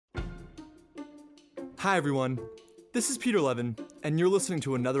Hi everyone, this is Peter Levin, and you're listening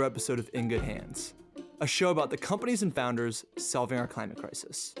to another episode of In Good Hands, a show about the companies and founders solving our climate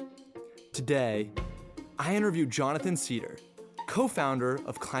crisis. Today, I interview Jonathan Cedar, co-founder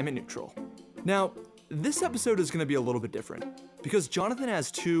of Climate Neutral. Now, this episode is going to be a little bit different, because Jonathan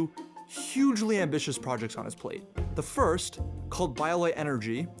has two hugely ambitious projects on his plate. The first, called BioLight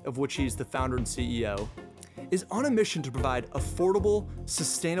Energy, of which he's the founder and CEO, is on a mission to provide affordable,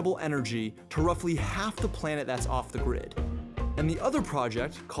 sustainable energy to roughly half the planet that's off the grid. And the other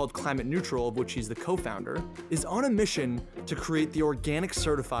project, called Climate Neutral, of which he's the co-founder, is on a mission to create the organic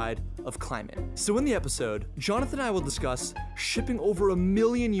certified of climate. So in the episode, Jonathan and I will discuss shipping over 1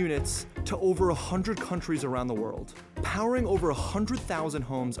 million units to over 100 countries around the world, powering over 100,000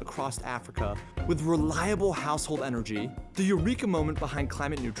 homes across Africa with reliable household energy, the eureka moment behind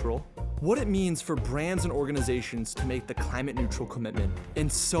Climate Neutral, what it means for brands and organizations to make the climate neutral commitment,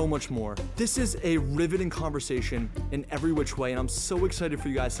 and so much more. This is a riveting conversation in every which way, and I'm so excited for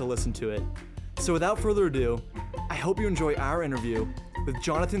you guys to listen to it. So without further ado, I hope you enjoy our interview with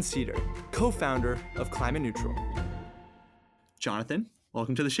Jonathan Cedar, co-founder of Climate Neutral. Jonathan,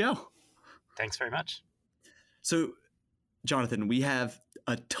 welcome to the show. Thanks very much. So, Jonathan, we have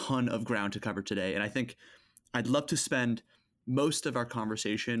a ton of ground to cover today, and I think I'd love to spend most of our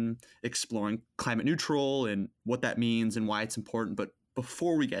conversation exploring climate neutral and what that means and why it's important. But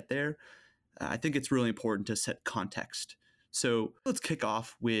before we get there, I think it's really important to set context. So let's kick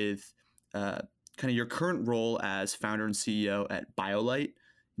off with kind of your current role as founder and CEO at BioLight.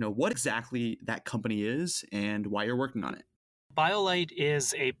 What exactly that company is and why you're working on it. BioLight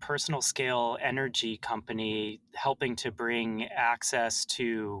is a personal scale energy company helping to bring access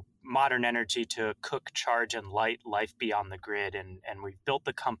to modern energy to cook, charge, and light life beyond the grid. And we've built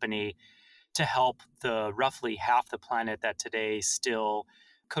the company to help the roughly half the planet that today still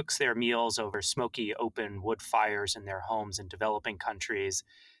cooks their meals over smoky open wood fires in their homes in developing countries.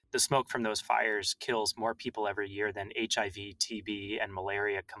 The smoke from those fires kills more people every year than HIV, TB, and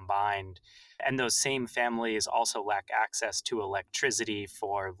malaria combined. And those same families also lack access to electricity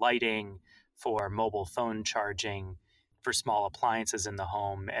for lighting, for mobile phone charging, for small appliances in the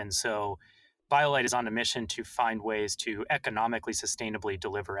home. And so BioLight is on a mission to find ways to economically sustainably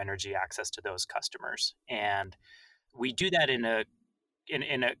deliver energy access to those customers. And we do that in a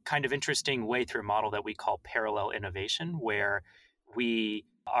kind of interesting way through a model that we call parallel innovation, where we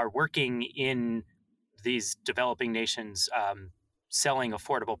are working in these developing nations selling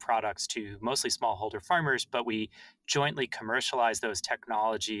affordable products to mostly smallholder farmers, but we jointly commercialize those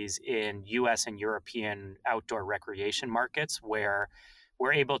technologies in US and European outdoor recreation markets, where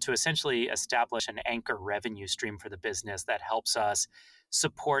we're able to essentially establish an anchor revenue stream for the business that helps us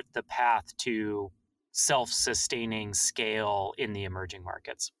support the path to self-sustaining scale in the emerging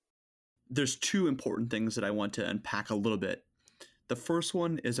markets. There's two important things that I want to unpack a little bit. The first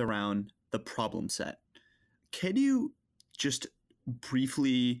one is around the problem set. Can you just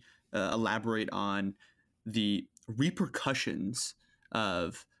briefly elaborate on the repercussions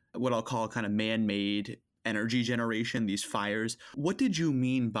of what I'll call kind of man-made energy generation, these fires? What did you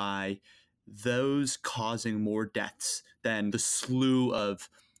mean by those causing more deaths than the slew of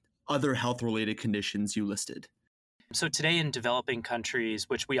other health-related conditions you listed? So today in developing countries,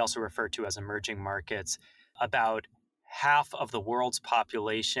 which we also refer to as emerging markets, about half of the world's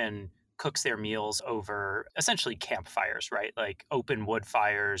population cooks their meals over essentially campfires, right? Like open wood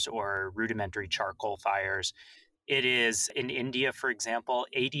fires or rudimentary charcoal fires. It is in India, for example,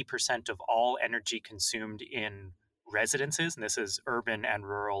 80% of all energy consumed in residences, and this is urban and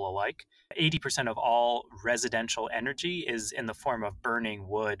rural alike, 80% of all residential energy is in the form of burning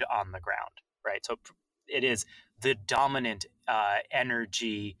wood on the ground, right? So it is the dominant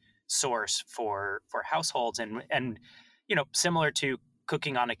energy source for households, and similar to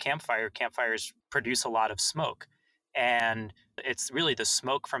cooking on a campfire, campfires produce a lot of smoke, and it's really the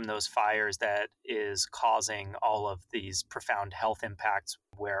smoke from those fires that is causing all of these profound health impacts,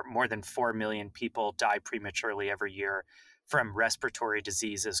 where more than 4 million people die prematurely every year from respiratory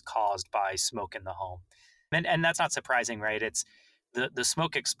diseases caused by smoke in the home. And that's not surprising, right? It's the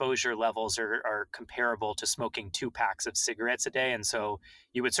smoke exposure levels are comparable to smoking 2 packs of cigarettes a day. And so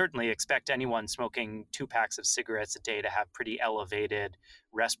you would certainly expect anyone smoking 2 packs of cigarettes a day to have pretty elevated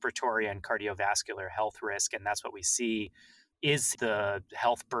respiratory and cardiovascular health risk. And that's what we see is the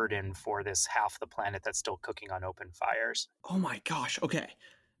health burden for this half the planet that's still cooking on open fires. Oh my gosh. Okay.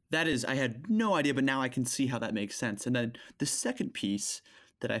 That is, I had no idea, but now I can see how that makes sense. And then the second piece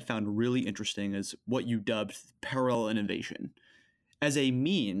that I found really interesting is what you dubbed parallel innovation as a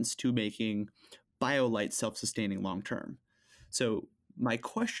means to making BioLight self-sustaining long-term. So my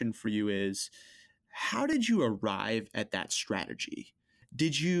question for you is, how did you arrive at that strategy?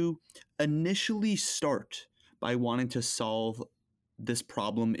 Did you initially start by wanting to solve this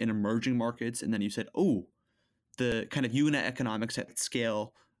problem in emerging markets, and then you said, oh, the kind of unit economics at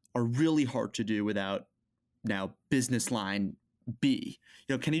scale are really hard to do without now business line B?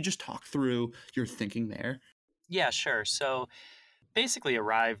 Can you just talk through your thinking there? Yeah, sure. So basically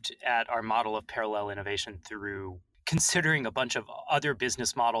arrived at our model of parallel innovation through considering a bunch of other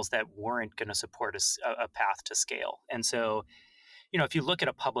business models that weren't going to support a path to scale. And so, if you look at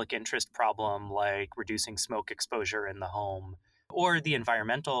a public interest problem like reducing smoke exposure in the home, or the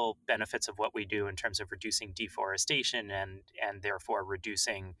environmental benefits of what we do in terms of reducing deforestation and therefore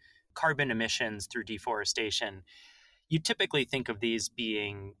reducing carbon emissions through deforestation, you typically think of these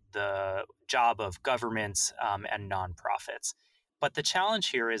being the job of governments and nonprofits. But the challenge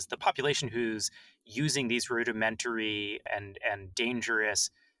here is the population who's using these rudimentary and dangerous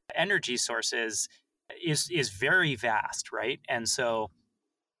energy sources is very vast, right? And so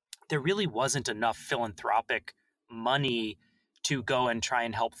there really wasn't enough philanthropic money to go and try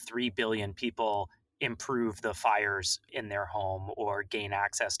and help 3 billion people improve the fires in their home or gain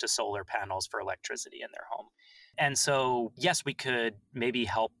access to solar panels for electricity in their home. And so, yes, we could maybe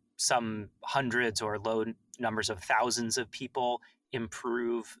help some hundreds or low numbers of thousands of people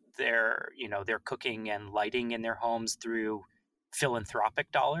improve their cooking and lighting in their homes through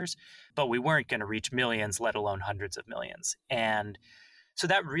philanthropic dollars, but we weren't going to reach millions, let alone hundreds of millions. And so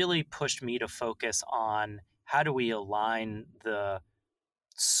that really pushed me to focus on how do we align the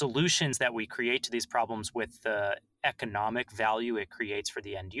solutions that we create to these problems with the economic value it creates for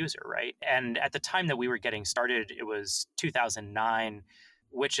the end user, right? And at the time that we were getting started, it was 2009,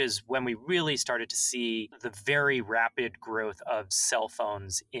 which is when we really started to see the very rapid growth of cell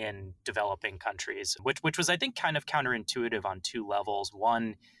phones in developing countries, which was, I think, kind of counterintuitive on two levels.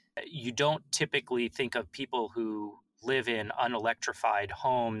 One, you don't typically think of people who live in unelectrified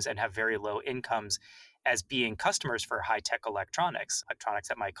homes and have very low incomes as being customers for high-tech electronics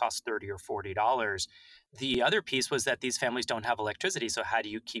that might cost $30 or $40. The other piece was that these families don't have electricity, so how do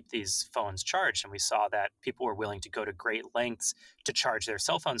you keep these phones charged? And we saw that people were willing to go to great lengths to charge their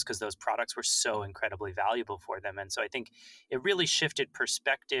cell phones because those products were so incredibly valuable for them. And so I think it really shifted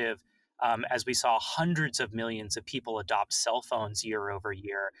perspective as we saw hundreds of millions of people adopt cell phones year over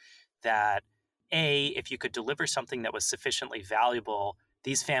year, that if you could deliver something that was sufficiently valuable,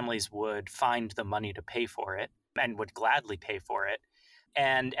 these families would find the money to pay for it and would gladly pay for it.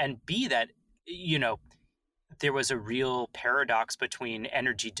 And B, that, there was a real paradox between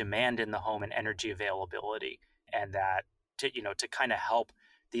energy demand in the home and energy availability. And that to kind of help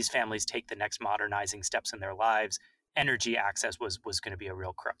these families take the next modernizing steps in their lives, energy access was going to be a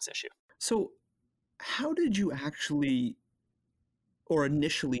real crux issue. So how did you actually or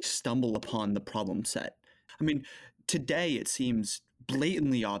initially stumble upon the problem set? I mean, today it seems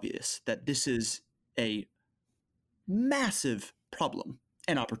blatantly obvious that this is a massive problem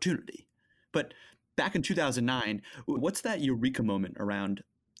and opportunity. But back in 2009, what's that eureka moment around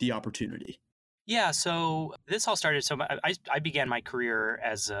the opportunity? Yeah, so this all started. So I began my career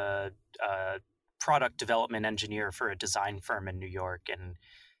as a product development engineer for a design firm in New York. And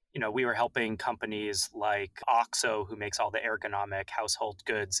we were helping companies like OXO, who makes all the ergonomic household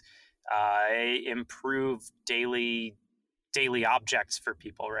goods, improve daily objects for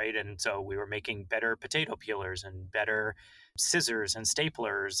people, right? And so we were making better potato peelers and better scissors and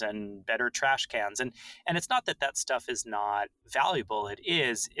staplers and better trash cans. And it's not that stuff is not valuable. It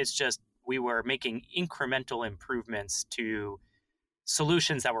is. It's just we were making incremental improvements to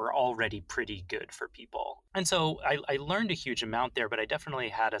solutions that were already pretty good for people. And so I learned a huge amount there, but I definitely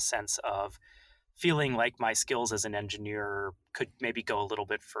had a sense of feeling like my skills as an engineer could maybe go a little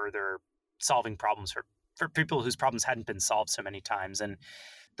bit further, solving problems for people whose problems hadn't been solved so many times. And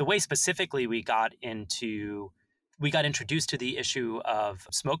the way specifically we got introduced to the issue of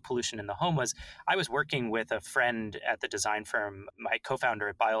smoke pollution in the home was I was working with a friend at the design firm, my co-founder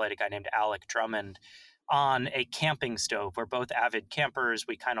at BioLight, a guy named Alec Drummond, on a camping stove. We're both avid campers.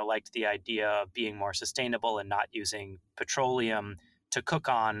 We kind of liked the idea of being more sustainable and not using petroleum to cook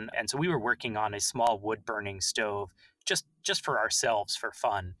on. And so we were working on a small wood burning stove just for ourselves, for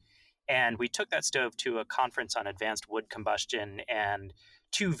fun. And we took that stove to a conference on advanced wood combustion, and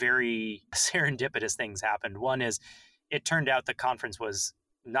two very serendipitous things happened. One is it turned out the conference was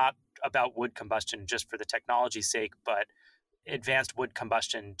not about wood combustion just for the technology's sake, but advanced wood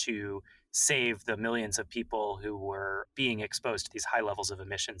combustion to save the millions of people who were being exposed to these high levels of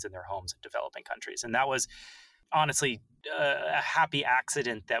emissions in their homes in developing countries. And that was honestly a happy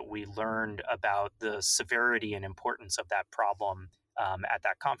accident that we learned about the severity and importance of that problem at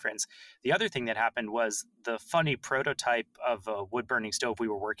that conference. The other thing that happened was the funny prototype of a wood burning stove we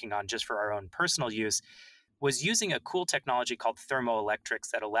were working on just for our own personal use was using a cool technology called thermoelectrics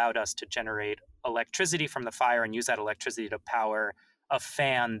that allowed us to generate electricity from the fire and use that electricity to power a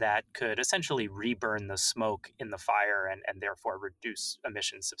fan that could essentially reburn the smoke in the fire and therefore reduce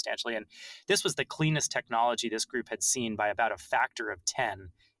emissions substantially. And this was the cleanest technology this group had seen by about a factor of 10,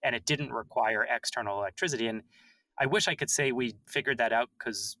 and it didn't require external electricity. And I wish I could say we figured that out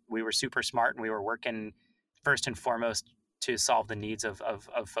because we were super smart and we were working first and foremost to solve the needs of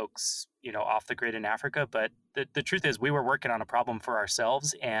folks, off the grid in Africa. But the truth is we were working on a problem for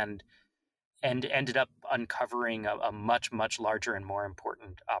ourselves and ended up uncovering a much, much larger and more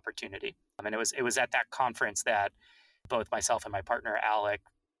important opportunity. I mean, it was at that conference that both myself and my partner, Alec,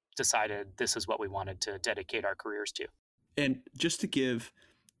 decided this is what we wanted to dedicate our careers to. And just to give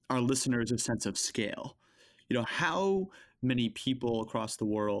our listeners a sense of scale, how many people across the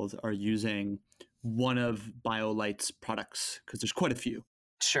world are using one of BioLite's products? Because there's quite a few.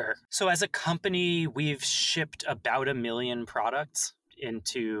 Sure. So as a company, we've shipped about 1 million products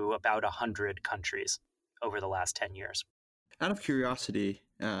into about 100 countries over the last 10 years. Out of curiosity,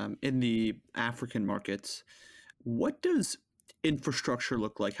 in the African markets, what does infrastructure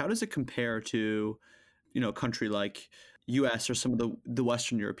look like? How does it compare to, a country like US or some of the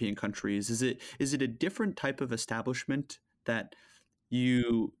Western European countries? Is it a different type of establishment that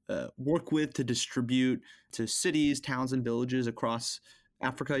you work with to distribute to cities, towns, and villages across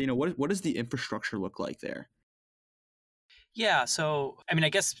Africa? What does the infrastructure look like there? Yeah, so I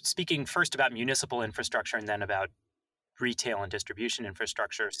guess speaking first about municipal infrastructure and then about retail and distribution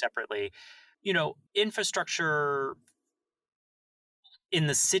infrastructure separately, infrastructure in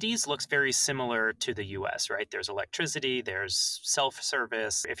the cities looks very similar to the US, right? There's electricity, there's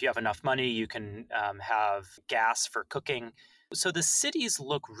self-service. If you have enough money, you can have gas for cooking. So the cities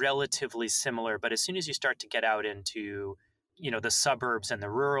look relatively similar, but as soon as you start to get out into, the suburbs and the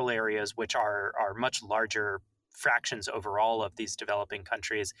rural areas, which are much larger fractions overall of these developing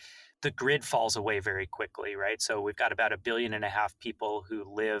countries, the grid falls away very quickly, right? So we've got about 1.5 billion people who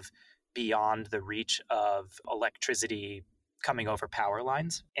live beyond the reach of electricity coming over power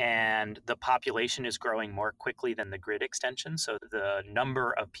lines, and the population is growing more quickly than the grid extension. So the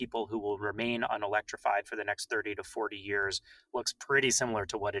number of people who will remain unelectrified for the next 30 to 40 years looks pretty similar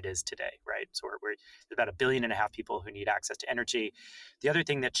to what it is today, right? So we're about 1.5 billion people who need access to energy. The other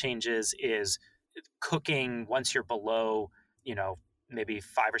thing that changes is cooking. Once you're below, maybe $5,000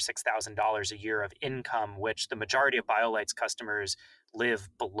 or $6,000 a year of income, which the majority of BioLite's customers live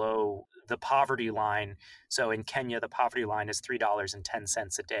below the poverty line. So in Kenya, the poverty line is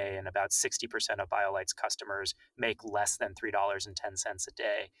 $3.10 a day, and about 60% of BioLite's customers make less than $3.10 a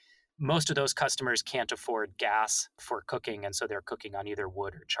day. Most of those customers can't afford gas for cooking, and so they're cooking on either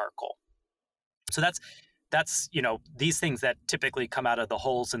wood or charcoal. So that's these things that typically come out of the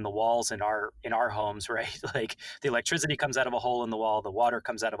holes in the walls in our homes, right? Like the electricity comes out of a hole in the wall, the water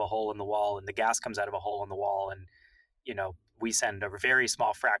comes out of a hole in the wall, and the gas comes out of a hole in the wall. And, we send a very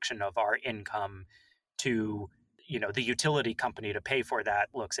small fraction of our income to, the utility company to pay for that.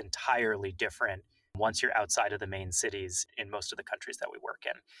 Looks entirely different once you're outside of the main cities in most of the countries that we work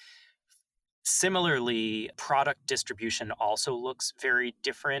in. Similarly, product distribution also looks very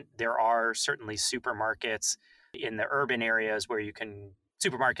different. There are certainly supermarkets in the urban areas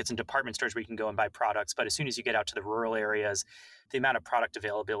supermarkets and department stores where you can go and buy products. But as soon as you get out to the rural areas, the amount of product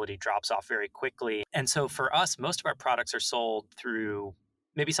availability drops off very quickly. And so for us, most of our products are sold through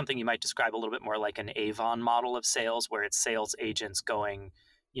maybe something you might describe a little bit more like an Avon model of sales, where it's sales agents going,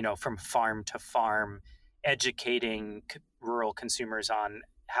 from farm to farm, educating rural consumers on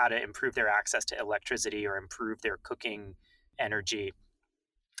how to improve their access to electricity or improve their cooking energy,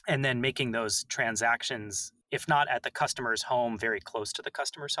 and then making those transactions, if not at the customer's home, very close to the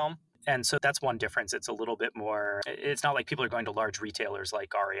customer's home. And so that's one difference. It's a little bit more, it's not like people are going to large retailers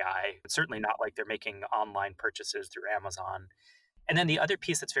like REI. It's certainly not like they're making online purchases through Amazon. And then the other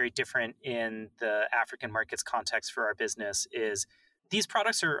piece that's very different in the African markets context for our business is these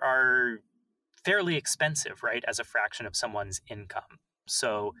products are fairly expensive, right, as a fraction of someone's income.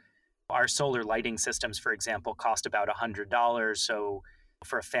 So our solar lighting systems, for example, cost about $100. So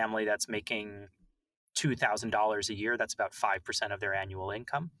for a family that's making $2,000 a year, that's about 5% of their annual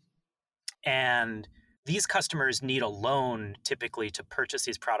income. And these customers need a loan typically to purchase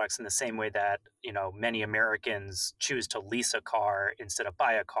these products in the same way that, many Americans choose to lease a car instead of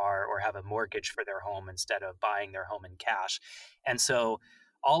buy a car, or have a mortgage for their home instead of buying their home in cash. And so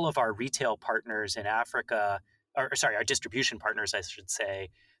all of our retail partners in Africa, our distribution partners, I should say,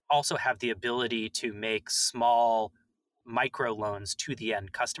 also have the ability to make small micro loans to the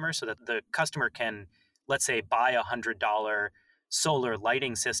end customer so that the customer can, let's say, buy $100 solar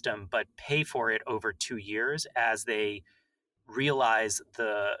lighting system, but pay for it over 2 years as they realize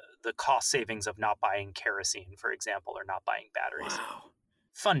the cost savings of not buying kerosene, for example, or not buying batteries. Wow.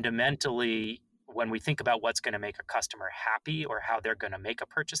 Fundamentally, when we think about what's going to make a customer happy or how they're going to make a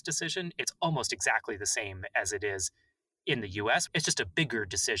purchase decision, it's almost exactly the same as it is in the US. It's just a bigger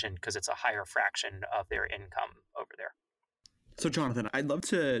decision because it's a higher fraction of their income over there. So, Jonathan, I'd love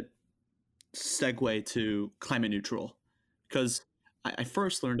to segue to climate neutral because I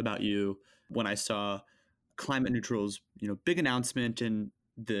first learned about you when I saw Climate Neutral's big announcement and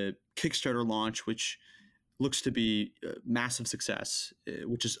the Kickstarter launch, which looks to be a massive success,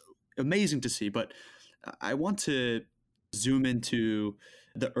 which is amazing to see. But I want to zoom into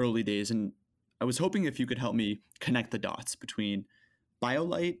the early days, and I was hoping if you could help me connect the dots between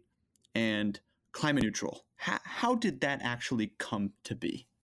BioLite and Climate Neutral. How did that actually come to be?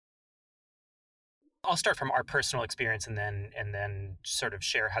 I'll start from our personal experience and then sort of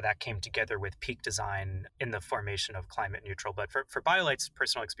share how that came together with Peak Design in the formation of Climate Neutral. But for BioLite's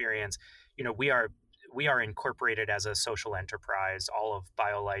personal experience, we are incorporated as a social enterprise. All of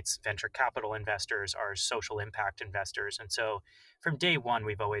BioLite's venture capital investors are social impact investors. And so from day one,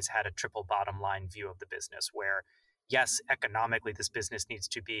 we've always had a triple bottom line view of the business where, yes, economically, this business needs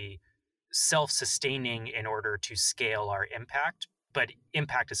to be self-sustaining in order to scale our impact. But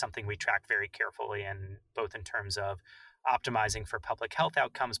impact is something we track very carefully, and both in terms of optimizing for public health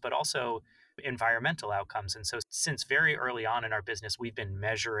outcomes, but also environmental outcomes. And so since very early on in our business, we've been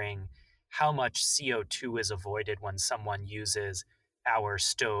measuring how much CO2 is avoided when someone uses our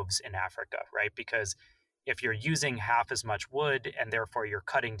stoves in Africa, right? Because if you're using half as much wood and therefore you're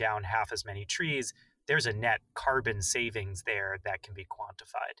cutting down half as many trees, there's a net carbon savings there that can be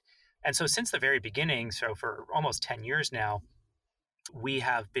quantified. And so since the very beginning, so for almost 10 years now, we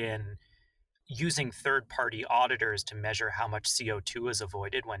have been using third-party auditors to measure how much CO2 is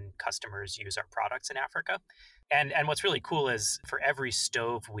avoided when customers use our products in Africa. And what's really cool is for every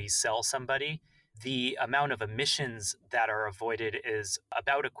stove we sell somebody, the amount of emissions that are avoided is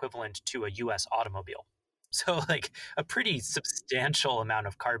about equivalent to a US automobile. So like a pretty substantial amount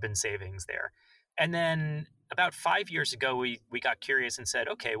of carbon savings there. And then about 5 years ago, we got curious and said,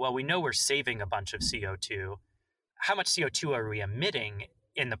 okay, well, we know we're saving a bunch of CO2. How much CO2 are we emitting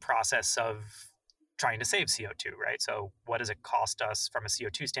in the process of trying to save CO2, right? So what does it cost us from a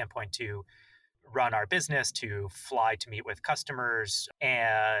CO2 standpoint to run our business, to fly to meet with customers,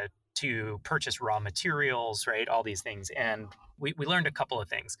 and to purchase raw materials, right? All these things. And we learned a couple of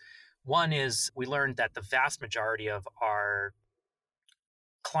things. One is we learned that the vast majority of our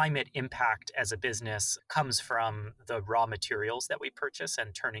climate impact as a business comes from the raw materials that we purchase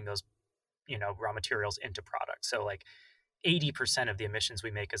and turning those raw materials into products. So like 80% of the emissions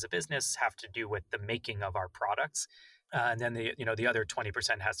we make as a business have to do with the making of our products. And then the other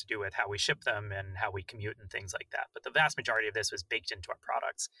 20% has to do with how we ship them and how we commute and things like that. But the vast majority of this was baked into our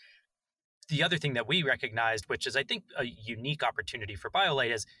products. The other thing that we recognized, which is I think a unique opportunity for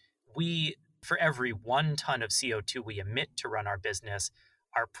BioLite, is for every 1 ton of CO2 we emit to run our business,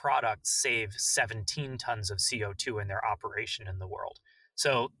 our products save 17 tons of CO2 in their operation in the world.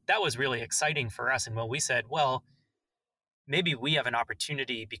 So that was really exciting for us. And when we said, well, maybe we have an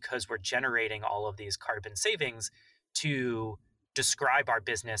opportunity because we're generating all of these carbon savings to describe our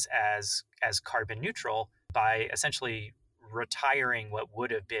business as carbon neutral by essentially retiring what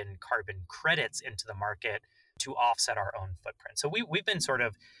would have been carbon credits into the market to offset our own footprint. So we've been sort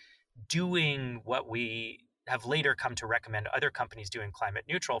of doing what we have later come to recommend other companies do in climate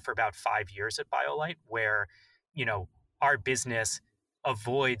neutral for about 5 years at BioLite, where our business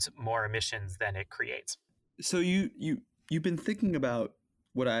avoids more emissions than it creates. So you've been thinking about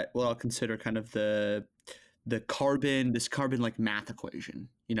what I'll consider kind of this carbon like math equation.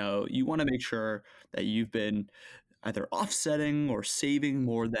 You want to make sure that you've been either offsetting or saving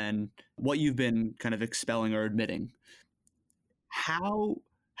more than what you've been kind of expelling or emitting.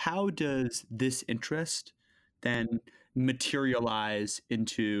 How does this interest then materialize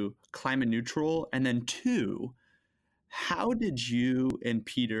into climate neutral? And then 2, how did you and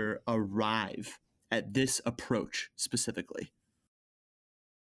Peter arrive at this approach specifically?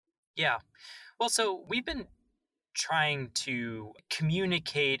 Yeah. Well, so we've been trying to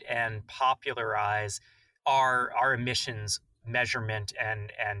communicate and popularize our emissions measurement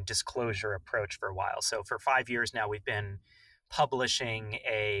and disclosure approach for a while. So for 5 years now, we've been publishing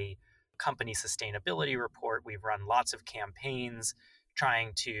a company sustainability report. We've run lots of campaigns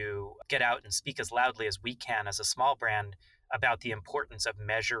trying to get out and speak as loudly as we can as a small brand about the importance of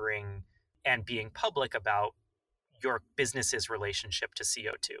measuring and being public about your business's relationship to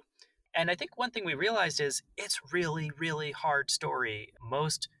CO2. And I think one thing we realized is it's really, really hard story.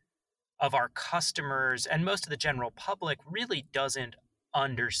 Most of our customers and most of the general public really doesn't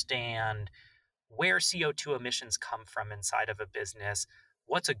understand where CO2 emissions come from inside of a business,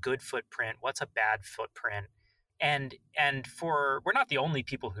 what's a good footprint, what's a bad footprint. And for we're not the only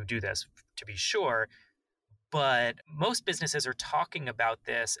people who do this, to be sure, but most businesses are talking about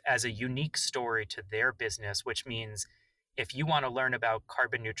this as a unique story to their business, which means if you want to learn about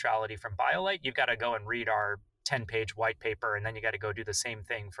carbon neutrality from BioLite, you've got to go and read our 10-page white paper, and then you got to go do the same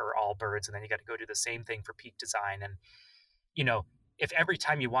thing for Allbirds, and then you got to go do the same thing for Peak Design. And, if every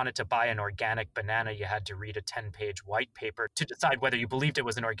time you wanted to buy an organic banana, you had to read a 10-page white paper to decide whether you believed it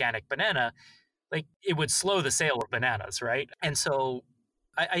was an organic banana, like it would slow the sale of bananas, right? And so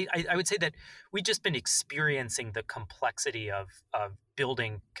I would say that we've just been experiencing the complexity of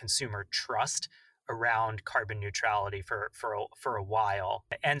building consumer trust around carbon neutrality for a while.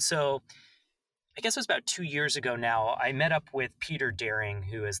 And so I guess it was about 2 years ago now, I met up with Peter Daring,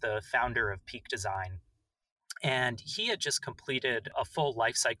 who is the founder of Peak Design. And he had just completed a full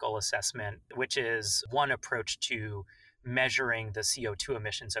life cycle assessment, which is one approach to measuring the CO2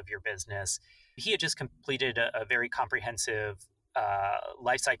 emissions of your business. He had just completed a very comprehensive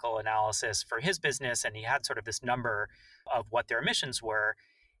life cycle analysis for his business, and he had sort of this number of what their emissions were,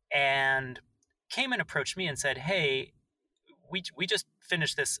 and came and approached me and said, hey, we just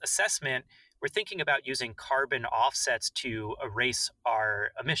finished this assessment. We're thinking about using carbon offsets to erase our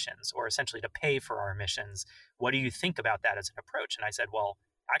emissions, or essentially to pay for our emissions. What do you think about that as an approach? And I said, well,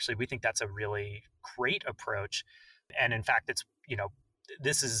 actually, we think that's a really great approach. And in fact, it's,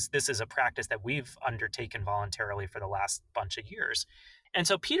 this is a practice that we've undertaken voluntarily for the last bunch of years. And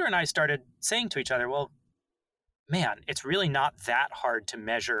so Peter and I started saying to each other, well, man, it's really not that hard to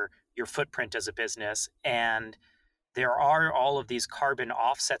measure your footprint as a business. And there are all of these carbon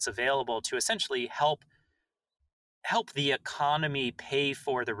offsets available to essentially help the economy pay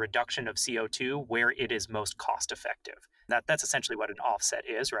for the reduction of CO2 where it is most cost effective. That's essentially what an offset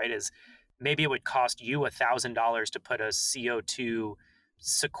is, right? Is maybe it would cost you $1,000 to put a CO2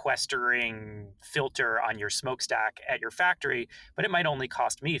 sequestering filter on your smokestack at your factory, but it might only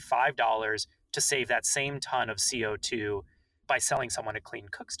cost me $5 to save that same ton of CO2 by selling someone a clean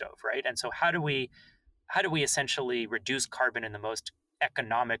cook stove, right? And so how do we essentially reduce carbon in the most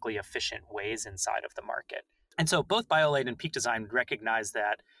economically efficient ways inside of the market? And so both BioLite and Peak Design recognize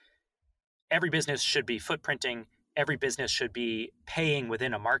that every business should be footprinting, every business should be paying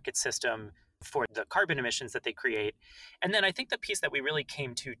within a market system for the carbon emissions that they create. And then I think the piece that we really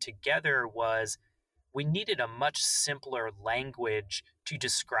came to together was we needed a much simpler language to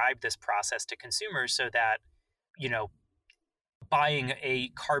describe this process to consumers so that, buying a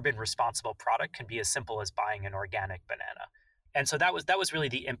carbon responsible product can be as simple as buying an organic banana. And so that was really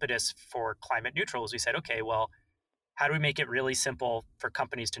the impetus for Climate Neutral. Is we said, okay, well, how do we make it really simple for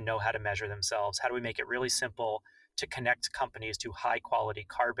companies to know how to measure themselves? How do we make it really simple to connect companies to high quality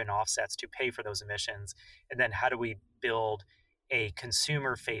carbon offsets to pay for those emissions? And then how do we build a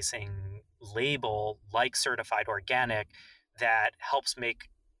consumer facing label like Certified Organic that helps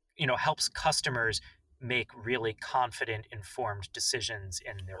customers make really confident, informed decisions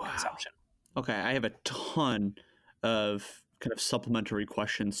in their consumption? Okay, I have a ton of kind of supplementary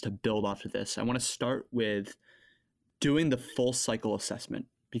questions to build off of this. I want to start with doing the full cycle assessment,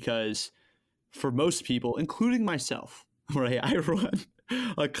 because for most people, including myself, right, I run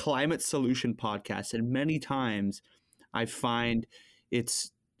a climate solution podcast, and many times I find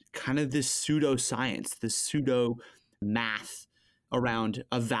it's kind of this pseudoscience, this pseudo math around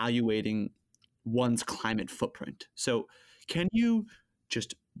evaluating one's climate footprint. So can you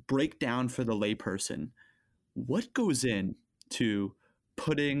just break down for the layperson what goes into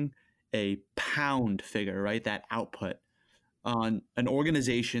putting a pound figure, right, that output, on an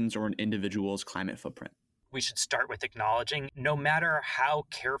organization's or an individual's climate footprint? We should start with acknowledging no matter how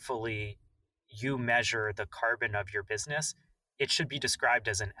carefully you measure the carbon of your business, it should be described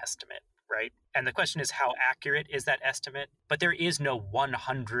as an estimate, right? And the question is, how accurate is that estimate? But there is no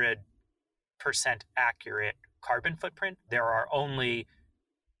 100% accurate carbon footprint. There are only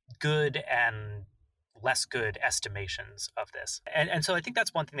good and less good estimations of this. And so I think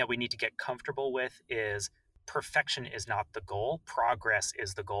that's one thing that we need to get comfortable with is perfection is not the goal. Progress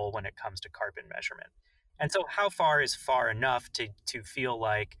is the goal when it comes to carbon measurement. And so how far is far enough to feel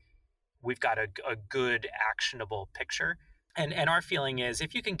like we've got a good actionable picture? And our feeling is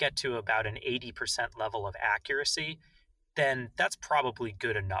if you can get to about an 80% level of accuracy, then that's probably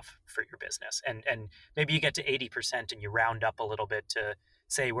good enough for your business. And maybe you get to 80% and you round up a little bit to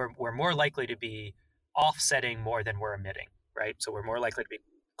say we're more likely to be offsetting more than we're emitting, right? So we're more likely to be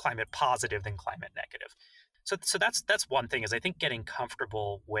climate positive than climate negative. So that's one thing, is I think getting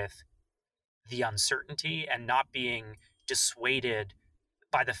comfortable with the uncertainty and not being dissuaded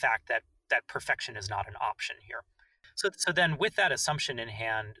by the fact that perfection is not an option here. So then with that assumption in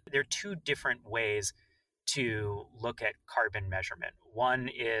hand, there are two different ways to look at carbon measurement. One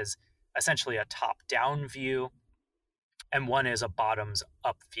is essentially a top-down view, and one is a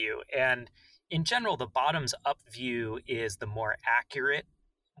bottoms-up view. And in general, the bottoms-up view is the more accurate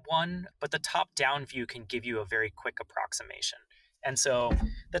one, but the top-down view can give you a very quick approximation. And so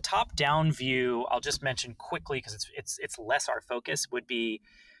the top-down view, I'll just mention quickly because it's less our focus, would be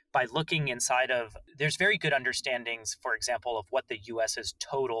by looking inside of, there's very good understandings, for example, of what the US's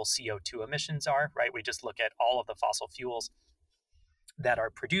total CO2 emissions are, right? We just look at all of the fossil fuels that are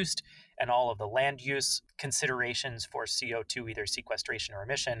produced and all of the land use considerations for CO2, either sequestration or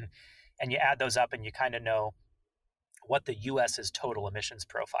emission. And you add those up and you kind of know what the US's total emissions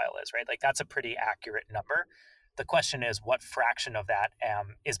profile is, right? Like that's a pretty accurate number. The question is, what fraction of that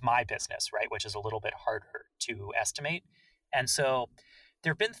is my business, right? Which is a little bit harder to estimate. And so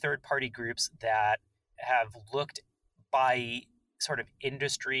there have been third-party groups that have looked by sort of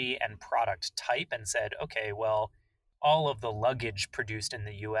industry and product type and said, okay, well, all of the luggage produced in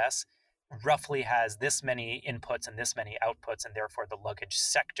the US roughly has this many inputs and this many outputs, and therefore the luggage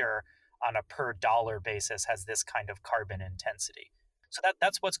sector on a per dollar basis has this kind of carbon intensity. So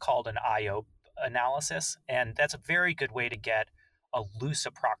that's what's called an IO analysis, and that's a very good way to get a loose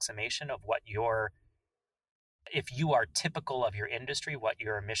approximation of what if you are typical of your industry, what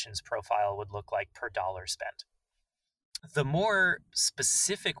your emissions profile would look like per dollar spent. The more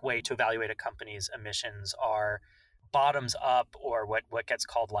specific way to evaluate a company's emissions are bottoms up, or what gets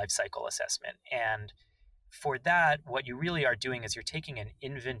called life cycle assessment. And for that, what you really are doing is you're taking an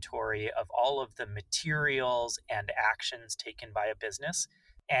inventory of all of the materials and actions taken by a business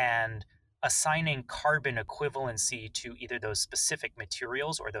and assigning carbon equivalency to either those specific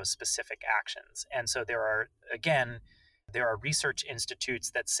materials or those specific actions. And so there are research institutes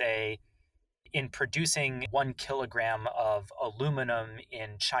that say in producing 1 kilogram of aluminum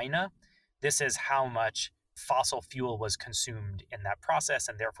in China, this is how much fossil fuel was consumed in that process,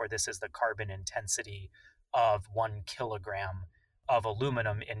 and therefore this is the carbon intensity of 1 kilogram of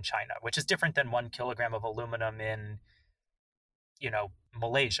aluminum in China, which is different than 1 kilogram of aluminum in,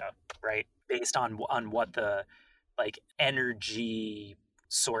 Malaysia, right? Based on what the energy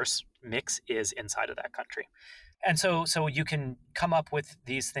source mix is inside of that country. And so you can come up with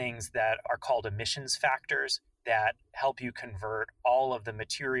these things that are called emissions factors that help you convert all of the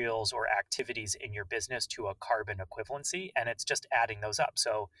materials or activities in your business to a carbon equivalency, and it's just adding those up.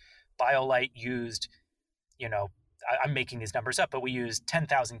 So BioLite used, I'm making these numbers up, but we used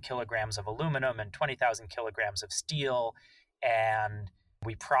 10,000 kilograms of aluminum and 20,000 kilograms of steel, and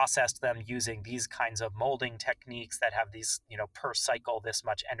we processed them using these kinds of molding techniques that have these, per cycle, this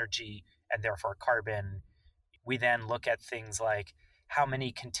much energy and therefore carbon. We then look at things like how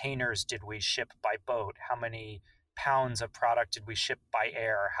many containers did we ship by boat? How many pounds of product did we ship by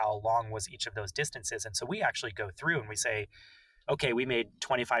air? How long was each of those distances? And so we actually go through and we say, okay, we made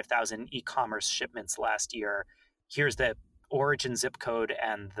 25,000 e-commerce shipments last year. Here's the origin zip code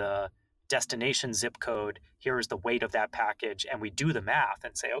and the destination zip code. Here is the weight of that package. And we do the math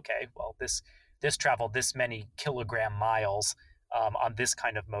and say, okay, well, this traveled this many kilogram miles on this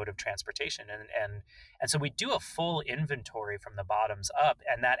kind of mode of transportation. And so we do a full inventory from the bottoms up,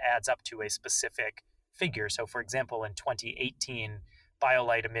 and that adds up to a specific figure. So for example, in 2018,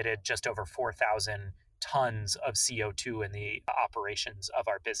 BioLite emitted just over 4,000 tons of CO2 in the operations of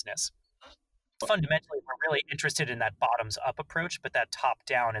our business. Fundamentally, we're really interested in that bottoms up approach, but that top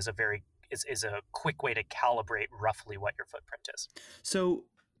down is a quick way to calibrate roughly what your footprint is. So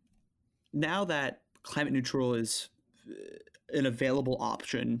now that climate neutral is an available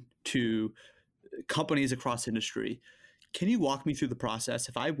option to companies across industry, can you walk me through the process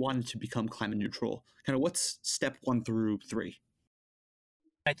if I wanted to become climate neutral? Kind of what's step 1 through 3?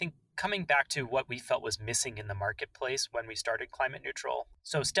 I think coming back to what we felt was missing in the marketplace when we started climate neutral.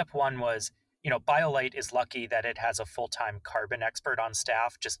 So step 1 was, BioLite is lucky that it has a full-time carbon expert on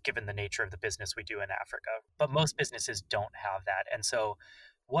staff, just given the nature of the business we do in Africa. But most businesses don't have that. And so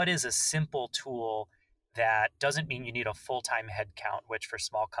what is a simple tool that doesn't mean you need a full-time headcount, which for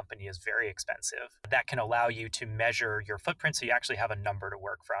small company is very expensive, that can allow you to measure your footprint so you actually have a number to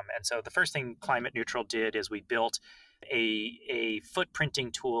work from? And so the first thing Climate Neutral did is we built a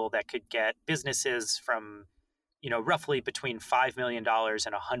footprinting tool that could get businesses from roughly between $5 million and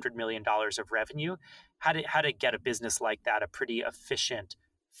 $100 million of revenue, how to get a business like that a pretty efficient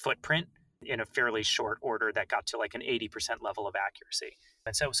footprint in a fairly short order that got to like an 80% level of accuracy.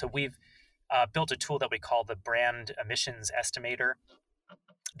 And so we've built a tool that we call the Brand Emissions Estimator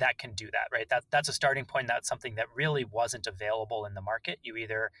that can do that, right? That's a starting point. That's something that really wasn't available in the market. You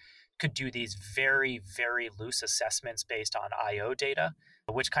either could do these very, very loose assessments based on IO data,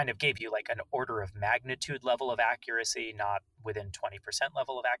 which kind of gave you like an order of magnitude level of accuracy, not within 20%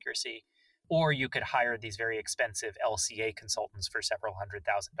 level of accuracy. Or you could hire these very expensive LCA consultants for several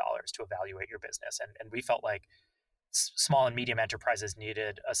 $100,000s to evaluate your business. And we felt like small and medium enterprises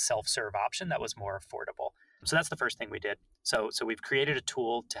needed a self-serve option that was more affordable. So that's the first thing we did. So we've created a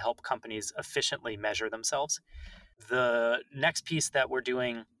tool to help companies efficiently measure themselves. The next piece that we're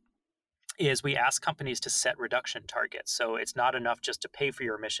doing is we ask companies to set reduction targets. So it's not enough just to pay for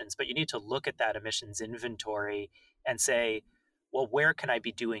your emissions, but you need to look at that emissions inventory and say, well, where can I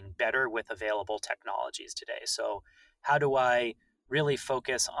be doing better with available technologies today? So how do I really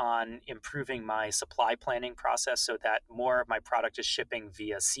focus on improving my supply planning process so that more of my product is shipping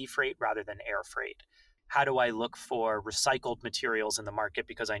via sea freight rather than air freight? How do I look for recycled materials in the market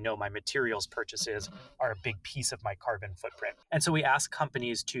because I know my materials purchases are a big piece of my carbon footprint? And so we ask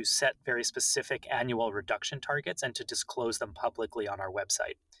companies to set very specific annual reduction targets and to disclose them publicly on our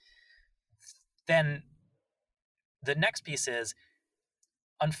website. Then the next piece is,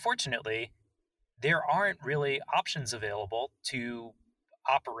 unfortunately, there aren't really options available to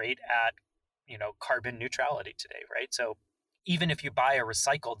operate at, carbon neutrality today, right? So even if you buy a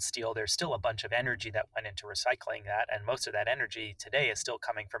recycled steel, there's still a bunch of energy that went into recycling that. And most of that energy today is still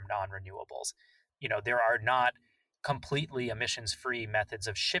coming from non-renewables. There are not completely emissions-free methods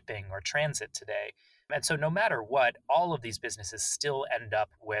of shipping or transit today. And so no matter what, all of these businesses still end up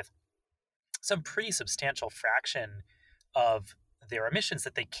with some pretty substantial fraction of their emissions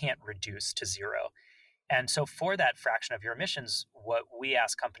that they can't reduce to zero. And so for that fraction of your emissions, what we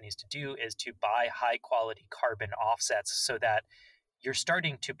ask companies to do is to buy high quality carbon offsets so that you're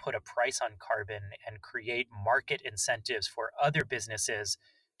starting to put a price on carbon and create market incentives for other businesses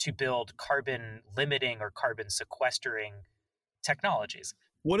to build carbon limiting or carbon sequestering technologies.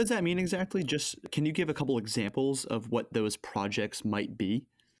 What does that mean exactly? Just can you give a couple examples of what those projects might be?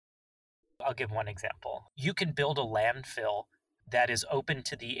 I'll give one example. You can build a landfill that is open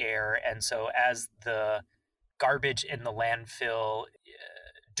to the air. And so as the garbage in the landfill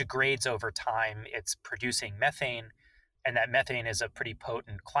degrades over time, it's producing methane. And that methane is a pretty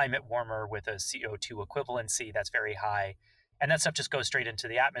potent climate warmer with a CO2 equivalency that's very high. And that stuff just goes straight into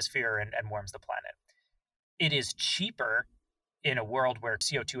the atmosphere and warms the planet. It is cheaper in a world where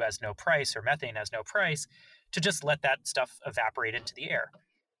CO2 has no price or methane has no price to just let that stuff evaporate into the air.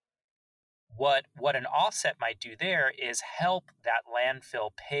 What an offset might do there is help that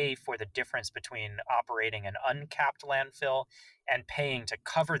landfill pay for the difference between operating an uncapped landfill and paying to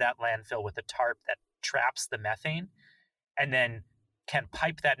cover that landfill with a tarp that traps the methane and then can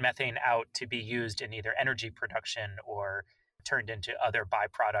pipe that methane out to be used in either energy production or turned into other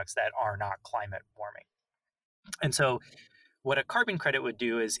byproducts that are not climate warming. And so what a carbon credit would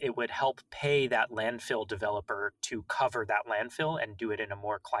do is it would help pay that landfill developer to cover that landfill and do it in a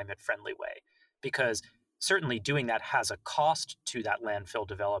more climate-friendly way. Because certainly doing that has a cost to that landfill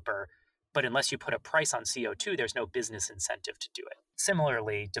developer, but unless you put a price on CO2, there's no business incentive to do it.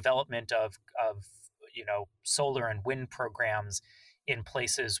 Similarly, development of solar and wind programs in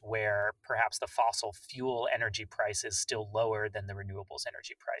places where perhaps the fossil fuel energy price is still lower than the renewables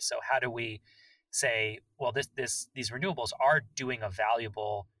energy price. So how do we say, well, these renewables are doing a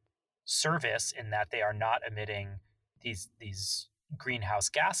valuable service in that they are not emitting these greenhouse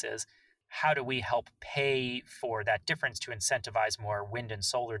gases. How do we help pay for that difference to incentivize more wind and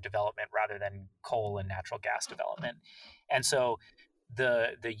solar development rather than coal and natural gas development? And so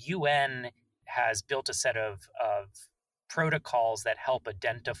the UN has built a set of protocols that help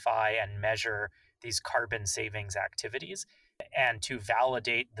identify and measure these carbon savings activities and to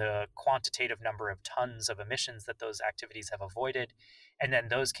validate the quantitative number of tons of emissions that those activities have avoided. And then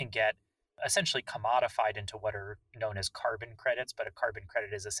those can get essentially commodified into what are known as carbon credits. But a carbon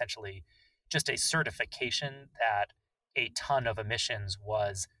credit is essentially just a certification that a ton of emissions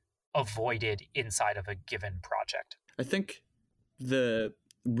was avoided inside of a given project. I think the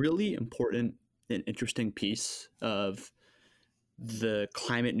really important and interesting piece of the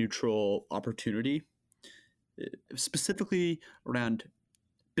climate neutral opportunity, specifically around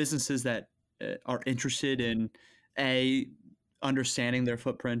businesses that are interested in understanding their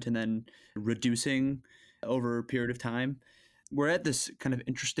footprint and then reducing over a period of time. We're at this kind of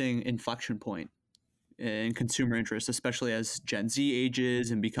interesting inflection point in consumer interest, especially as Gen Z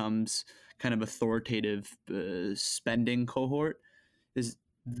ages and becomes kind of authoritative spending cohort. Is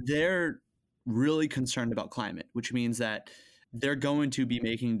there really concerned about climate, which means that they're going to be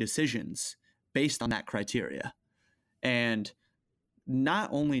making decisions based on that criteria. And not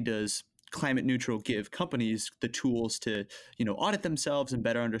only does climate neutral give companies the tools to, audit themselves and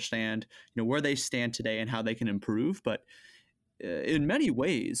better understand, where they stand today and how they can improve, but in many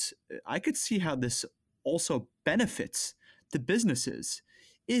ways, I could see how this also benefits the businesses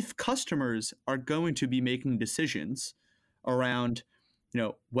if customers are going to be making decisions around,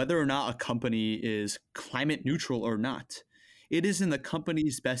 whether or not a company is climate neutral or not. It is in the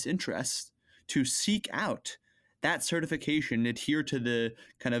company's best interest to seek out that certification, adhere to the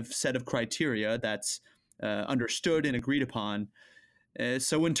kind of set of criteria that's understood and agreed upon.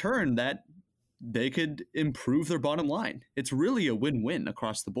 So in turn, that they could improve their bottom line. It's really a win-win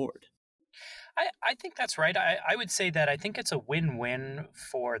across the board. I think that's right. I would say that I think it's a win-win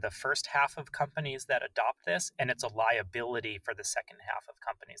for the first half of companies that adopt this, and it's a liability for the second half of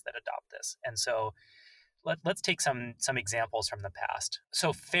companies that adopt this. And so let's take some examples from the past.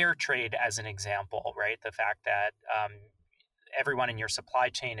 So fair trade as an example, right? The fact that everyone in your supply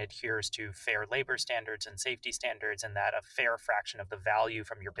chain adheres to fair labor standards and safety standards, and that a fair fraction of the value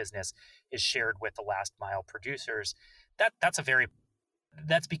from your business is shared with the last mile producers.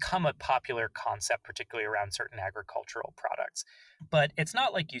 That's become a popular concept, particularly around certain agricultural products. But it's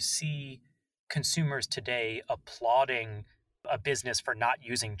not like you see consumers today applauding a business for not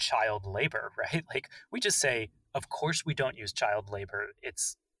using child labor, right? Like we just say, of course we don't use child labor.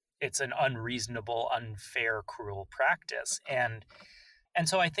 It's an unreasonable, unfair, cruel practice. And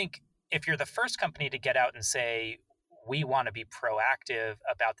so I think if you're the first company to get out and say, we want to be proactive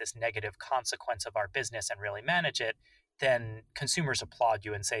about this negative consequence of our business and really manage it, then consumers applaud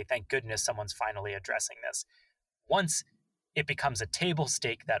you and say, thank goodness someone's finally addressing this. Once it becomes a table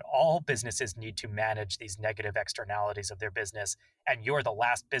stake that all businesses need to manage these negative externalities of their business, and you're the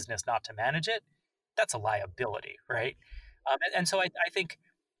last business not to manage it, that's a liability, right? And so I think,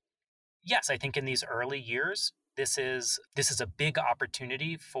 yes, I think in these early years, this is a big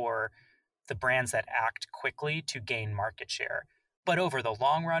opportunity for the brands that act quickly to gain market share. But over the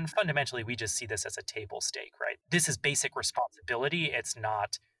long run, fundamentally, we just see this as a table stake, right? This is basic responsibility. It's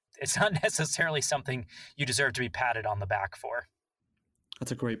not necessarily something you deserve to be patted on the back for.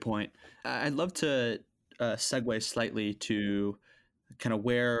 That's a great point. I'd love to segue slightly to kind of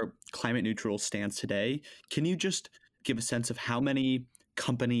where climate neutral stands today. Can you just give a sense of how many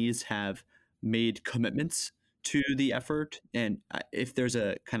companies have made commitments to the effort? And if there's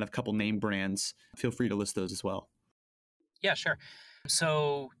a kind of couple name brands, feel free to list those as well. Yeah, sure.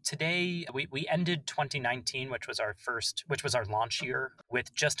 So today we ended 2019, which was our launch year,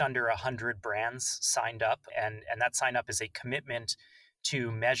 with just under 100 brands signed up, and that sign up is a commitment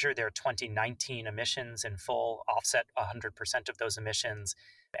to measure their 2019 emissions in full, offset 100% of those emissions,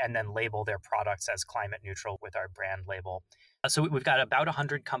 and then label their products as climate neutral with our brand label. So we've got about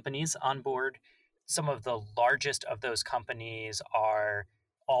 100 companies on board. Some of the largest of those companies are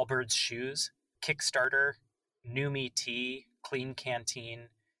Allbirds Shoes, Kickstarter, Numi Tea, Clean Canteen,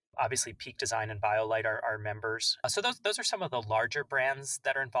 obviously Peak Design and BioLite are members. So those are some of the larger brands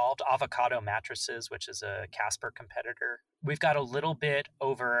that are involved. Avocado Mattresses, which is a Casper competitor. We've got a little bit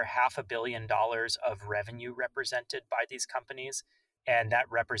over $500 million of revenue represented by these companies, and that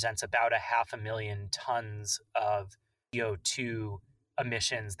represents about 500,000 tons of CO2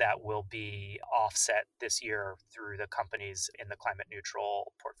 emissions that will be offset this year through the companies in the climate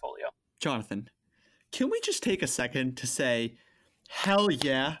neutral portfolio. Jonathan, can we just take a second to say, hell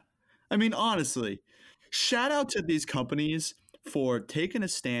yeah? I mean, honestly, shout out to these companies for taking a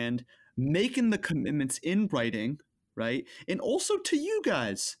stand, making the commitments in writing, right? And also to you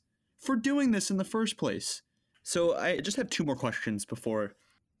guys for doing this in the first place. So I just have two more questions before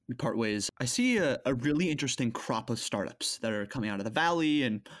we part ways. I see a really interesting crop of startups that are coming out of the Valley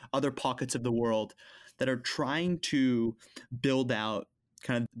and other pockets of the world that are trying to build out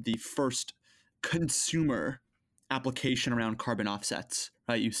kind of the first consumer application around carbon offsets,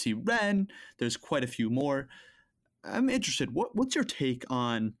 right? You see Ren, there's quite a few more. I'm interested, what's your take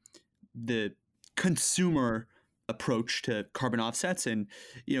on the consumer approach to carbon offsets? And,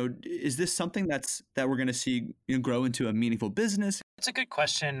 is this something that we're going to see grow into a meaningful business? It's a good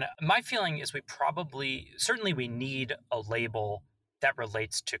question. My feeling is certainly we need a label that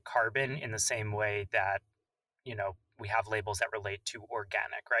relates to carbon in the same way that, we have labels that relate to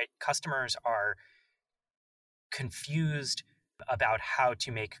organic, right? Customers are confused about how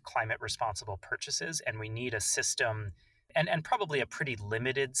to make climate responsible purchases, and we need a system, and probably a pretty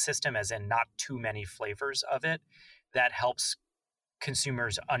limited system, as in not too many flavors of it, that helps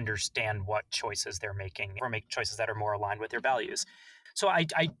consumers understand what choices they're making or make choices that are more aligned with their values. So I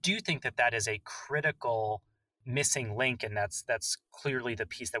do think that that is a critical missing link, and that's clearly the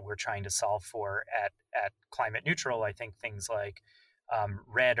piece that we're trying to solve for at Climate Neutral. I think things like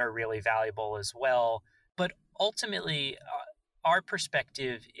RED are really valuable as well. But ultimately, our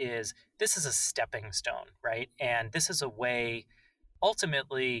perspective is this is a stepping stone, right? And this is a way,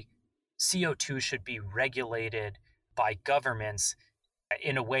 ultimately, CO2 should be regulated by governments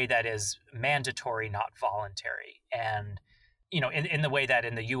in a way that is mandatory, not voluntary. And in the way that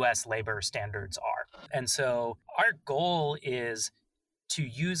in the US labor standards are. And so our goal is to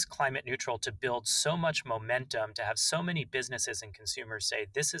use Climate Neutral to build so much momentum, to have so many businesses and consumers say,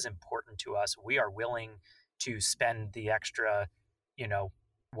 this is important to us. We are willing to spend the extra,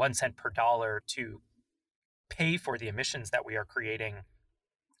 1 cent per dollar to pay for the emissions that we are creating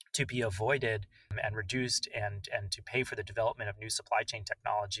to be avoided and reduced, and to pay for the development of new supply chain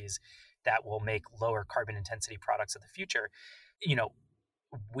technologies that will make lower carbon intensity products of the future.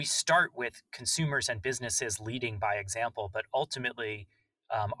 We start with consumers and businesses leading by example, but ultimately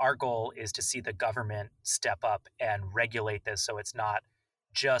our goal is to see the government step up and regulate this, so it's not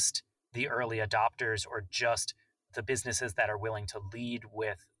just the early adopters or just the businesses that are willing to lead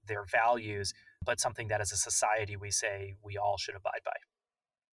with their values, but something that as a society we say we all should abide by.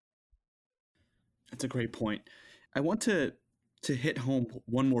 That's a great point. I want to hit home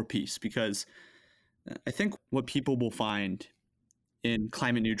one more piece, because I think what people will find in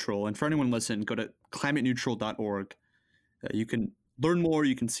Climate Neutral, and for anyone listening, go to climateneutral.org. You can learn more.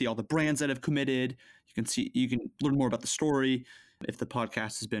 You can see all the brands that have committed. You can learn more about the story if the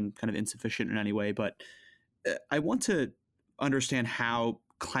podcast has been kind of insufficient in any way. But I want to understand how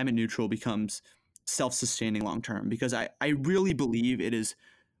Climate Neutral becomes self-sustaining long term, because I really believe it is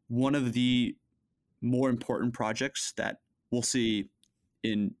one of the more important projects that we'll see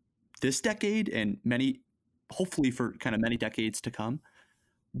in this decade and hopefully for kind of many decades to come.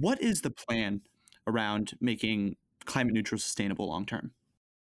 What is the plan around making Climate Neutral sustainable long term?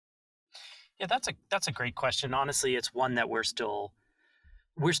 Yeah, that's a great question. Honestly, it's one that we're still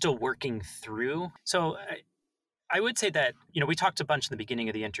working through. So I would say that we talked a bunch in the beginning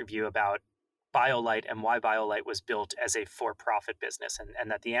of the interview about BioLite and why BioLite was built as a for-profit business, and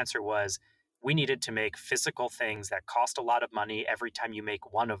that the answer was we needed to make physical things that cost a lot of money every time you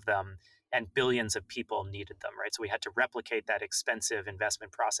make one of them, and billions of people needed them, right? So we had to replicate that expensive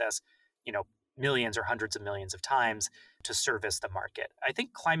investment process, millions or hundreds of millions of times to service the market. I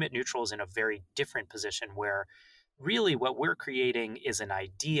think Climate Neutral is in a very different position, where really what we're creating is an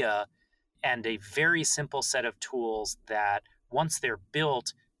idea and a very simple set of tools that once they're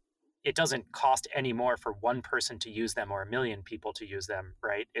built, it doesn't cost any more for one person to use them or a million people to use them,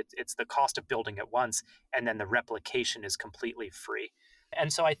 right? It's the cost of building it once, and then the replication is completely free.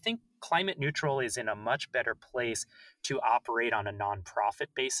 And so I think Climate Neutral is in a much better place to operate on a nonprofit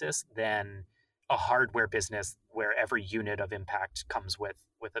basis than a hardware business where every unit of impact comes with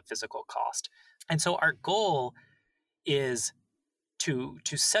a physical cost. And so our goal is to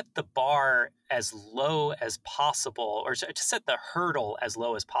set the bar as low as possible, or to set the hurdle as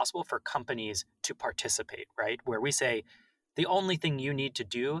low as possible for companies to participate, right? Where we say the only thing you need to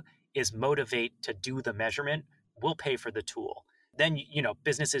do is motivate to do the measurement. We'll pay for the tool. Then,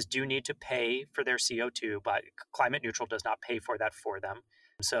 businesses do need to pay for their CO2, but Climate Neutral does not pay for that for them.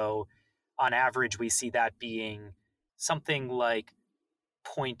 So on average, we see that being something like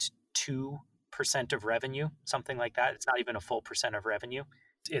 0.2% of revenue, something like that. It's not even a full percent of revenue.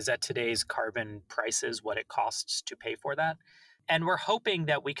 Is at today's carbon prices what it costs to pay for that. And we're hoping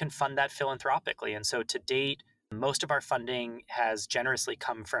that we can fund that philanthropically. And so to date, most of our funding has generously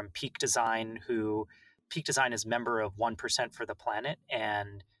come from Peak Design, Peak Design is member of 1% for the Planet,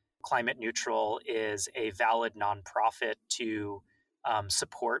 and Climate Neutral is a valid nonprofit to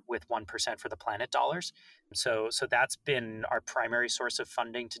support with 1% for the Planet dollars. So that's been our primary source of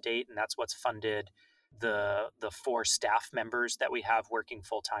funding to date, and that's what's funded the 4 staff members that we have working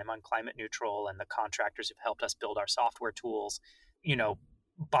full time on Climate Neutral, and the contractors who've helped us build our software tools.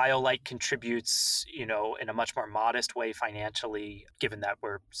 BioLite contributes, in a much more modest way financially, given that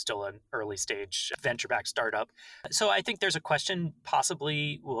we're still an early stage venture-backed startup. So I think there's a question,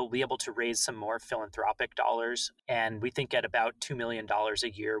 possibly we'll be able to raise some more philanthropic dollars. And we think at about $2 million a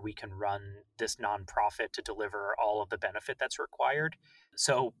year, we can run this nonprofit to deliver all of the benefit that's required.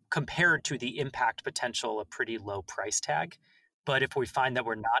 So compared to the impact potential, a pretty low price tag. But if we find that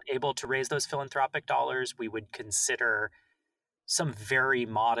we're not able to raise those philanthropic dollars, we would consider some very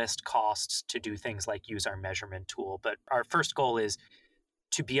modest costs to do things like use our measurement tool. But our first goal is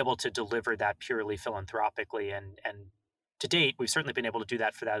to be able to deliver that purely philanthropically. And to date, we've certainly been able to do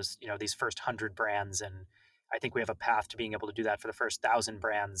that for those, these first 100 brands. And I think we have a path to being able to do that for the first 1,000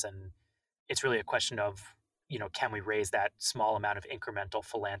 brands. And it's really a question of, can we raise that small amount of incremental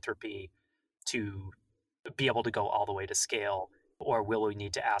philanthropy to be able to go all the way to scale? Or will we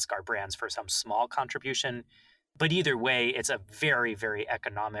need to ask our brands for some small contribution? But either way, it's a very, very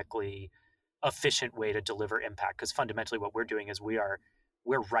economically efficient way to deliver impact, because fundamentally what we're doing is we're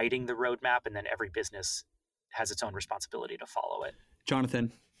writing the roadmap, and then every business has its own responsibility to follow it.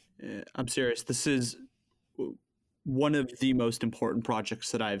 Jonathan, I'm serious. This is one of the most important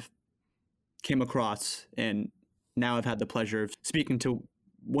projects that I've came across, and now I've had the pleasure of speaking to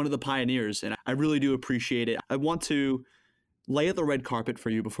one of the pioneers, and I really do appreciate it. I want to lay out the red carpet for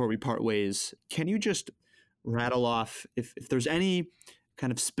you before we part ways. Can you just rattle off if there's any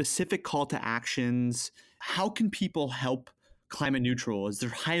kind of specific call to actions? How can people help Climate Neutral? Is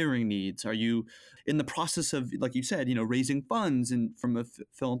there hiring needs? Are you in the process of, like you said, raising funds and from a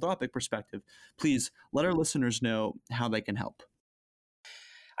philanthropic perspective? Please let our listeners know how they can help.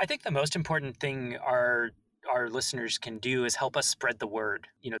 I think the most important thing our listeners can do is help us spread the word.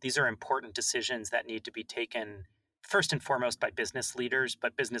 These are important decisions that need to be taken first and foremost by business leaders,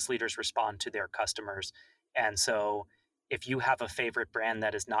 but business leaders respond to their customers. And so if you have a favorite brand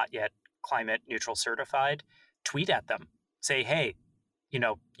that is not yet Climate Neutral certified, tweet at them. Say, hey,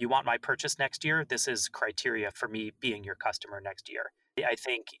 you want my purchase next year? This is criteria for me being your customer next year. I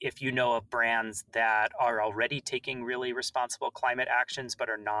think if you know of brands that are already taking really responsible climate actions, but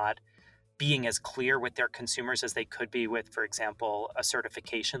are not being as clear with their consumers as they could be with, for example, a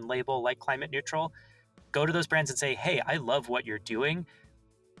certification label like Climate Neutral, go to those brands and say, hey, I love what you're doing,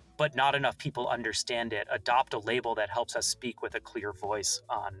 but not enough people understand it. Adopt a label that helps us speak with a clear voice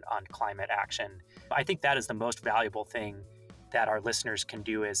on climate action. I think that is the most valuable thing that our listeners can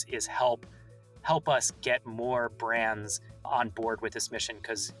do is help us get more brands on board with this mission,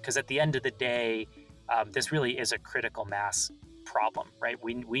 because at the end of the day, this really is a critical mass problem, right?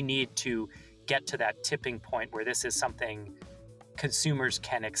 We need to get to that tipping point where this is something consumers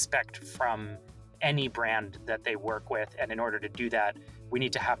can expect from any brand that they work with. And in order to do that, we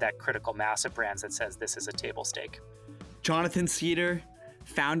need to have that critical mass of brands that says this is a table stake. Jonathan Skeeter,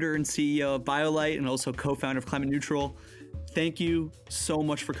 founder and CEO of BioLite and also co-founder of Climate Neutral, thank you so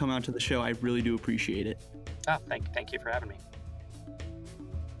much for coming out to the show. I really do appreciate it. Thank you for having me.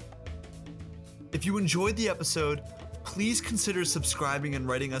 If you enjoyed the episode, please consider subscribing and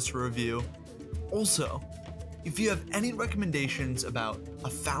writing us a review. Also, if you have any recommendations about a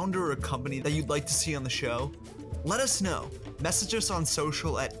founder or a company that you'd like to see on the show, let us know. Message us on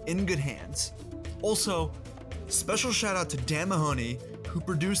social at In Good Hands. Also, special shout out to Dan Mahoney, who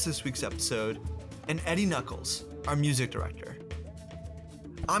produced this week's episode, and Eddie Knuckles, our music director.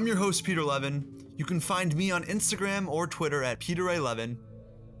 I'm your host, Peter Levin. You can find me on Instagram or Twitter at PeterA11. And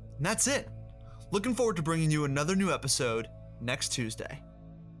that's it. Looking forward to bringing you another new episode next Tuesday.